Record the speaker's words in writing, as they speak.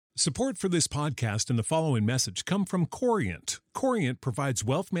Support for this podcast and the following message come from Corient. Corient provides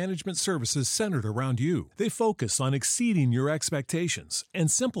wealth management services centered around you. They focus on exceeding your expectations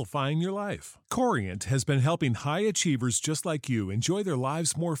and simplifying your life. Corient has been helping high achievers just like you enjoy their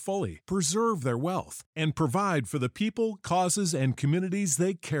lives more fully, preserve their wealth, and provide for the people, causes, and communities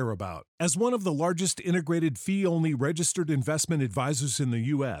they care about. As one of the largest integrated fee-only registered investment advisors in the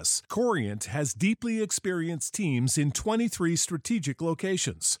U.S., Corient has deeply experienced teams in 23 strategic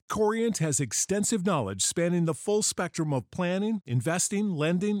locations. Corient has extensive knowledge spanning the full spectrum of planning, investing,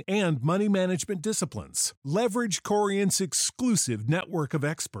 lending, and money management disciplines. Leverage Corient's exclusive network of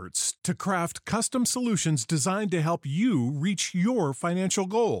experts to craft custom solutions designed to help you reach your financial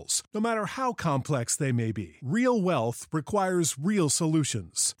goals, no matter how complex they may be. Real wealth requires real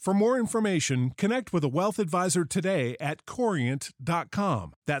solutions. For more information, connect with a wealth advisor today at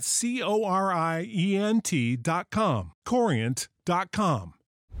Corient.com. That's Corient.com. Corient.com.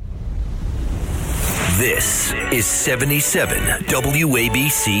 This is 77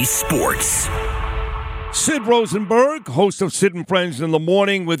 WABC Sports. Sid Rosenberg, host of Sid and Friends in the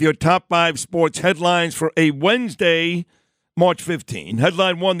Morning, with your top 5 sports headlines for a Wednesday, March 15.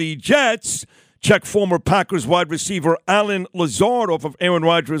 Headline 1, the Jets check former Packers wide receiver Allen Lazard off of Aaron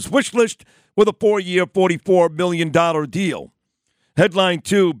Rodgers' wish list with a 4-year, $44 million deal. Headline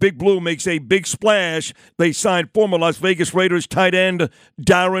 2, Big Blue makes a big splash. They signed former Las Vegas Raiders tight end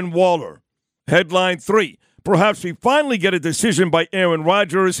Darren Waller. Headline 3, perhaps we finally get a decision by Aaron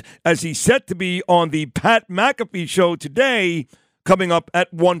Rodgers as he's set to be on the Pat McAfee show today, coming up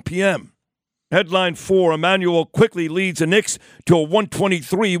at 1 p.m. Headline 4, Emmanuel quickly leads the Knicks to a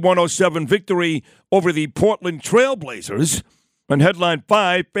 123-107 victory over the Portland Trail Blazers. And headline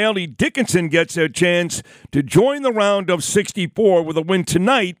 5, Fairleigh Dickinson gets a chance to join the round of 64 with a win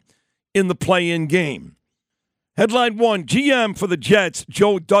tonight in the play-in game. Headline 1, GM for the Jets,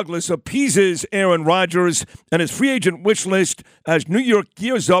 Joe Douglas, appeases Aaron Rodgers and his free agent wish list as New York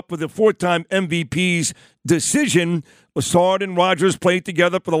gears up with the 4-time MVP's decision. Lazard and Rodgers played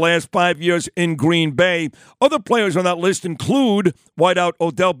together for the last 5 years in Green Bay. Other players on that list include wideout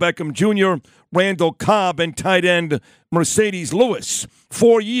Odell Beckham Jr., Randall Cobb, and tight end Mercedes Lewis.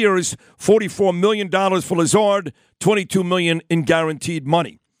 4 years, $44 million for Lazard, $22 million in guaranteed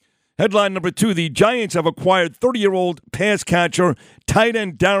money. Headline number 2, the Giants have acquired 30-year-old pass catcher tight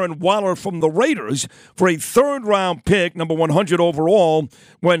end Darren Waller from the Raiders for a third-round pick, number 100 overall.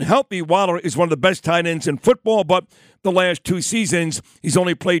 When healthy, Waller is one of the best tight ends in football, but the last 2 seasons, he's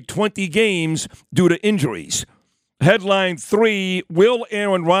only played 20 games due to injuries. Headline 3, will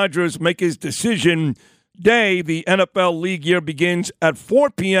Aaron Rodgers make his decision day? The NFL league year begins at 4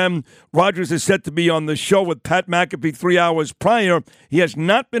 p.m. Rodgers is set to be on the show with Pat McAfee 3 hours prior. He has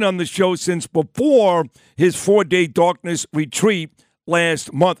not been on the show since before his 4-day darkness retreat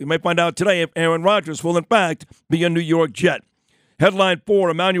last month. We may find out today if Aaron Rodgers will, in fact, be a New York Jet. Headline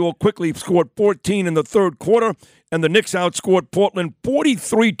 4, Emmanuel quickly scored 14 in the third quarter, and the Knicks outscored Portland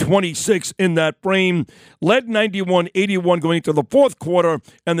 43-26 in that frame, led 91-81 going into the fourth quarter,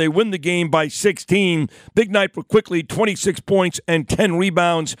 and they win the game by 16. Big night for Quickly, 26 points and 10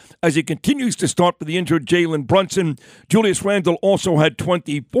 rebounds as he continues to start for the injured Jalen Brunson. Julius Randle also had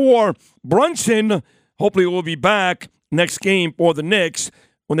 24. Brunson hopefully will be back next game for the Knicks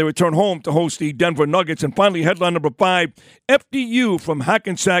when they return home to host the Denver Nuggets. And finally, headline number 5, FDU from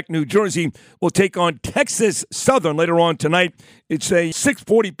Hackensack, New Jersey, will take on Texas Southern later on tonight. It's a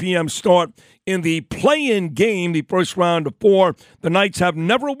 6:40 p.m. start in the play-in game, the first round of 4. The Knights have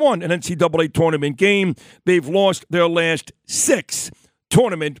never won an NCAA tournament game. They've lost their last 6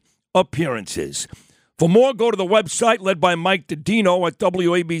 tournament appearances. For more, go to the website led by Mike Didino at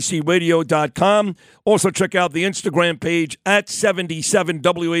WABCRadio.com. Also, check out the Instagram page at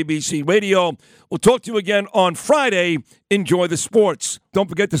 77WABC Radio. We'll talk to you again on Friday. Enjoy the sports. Don't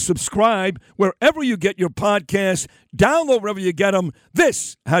forget to subscribe wherever you get your podcasts. Download wherever you get them.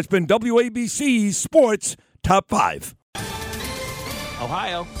 This has been WABC's Sports Top 5.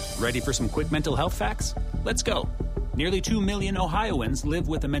 Ohio, ready for some quick mental health facts? Let's go. Nearly 2 million Ohioans live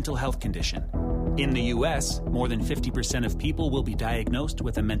with a mental health condition. In the U.S., more than 50% of people will be diagnosed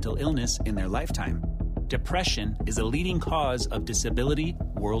with a mental illness in their lifetime. Depression is a leading cause of disability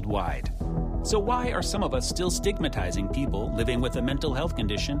worldwide. So why are some of us still stigmatizing people living with a mental health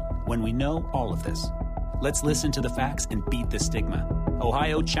condition when we know all of this? Let's listen to the facts and beat the stigma.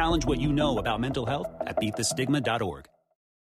 Ohio, challenge what you know about mental health at beatthestigma.org.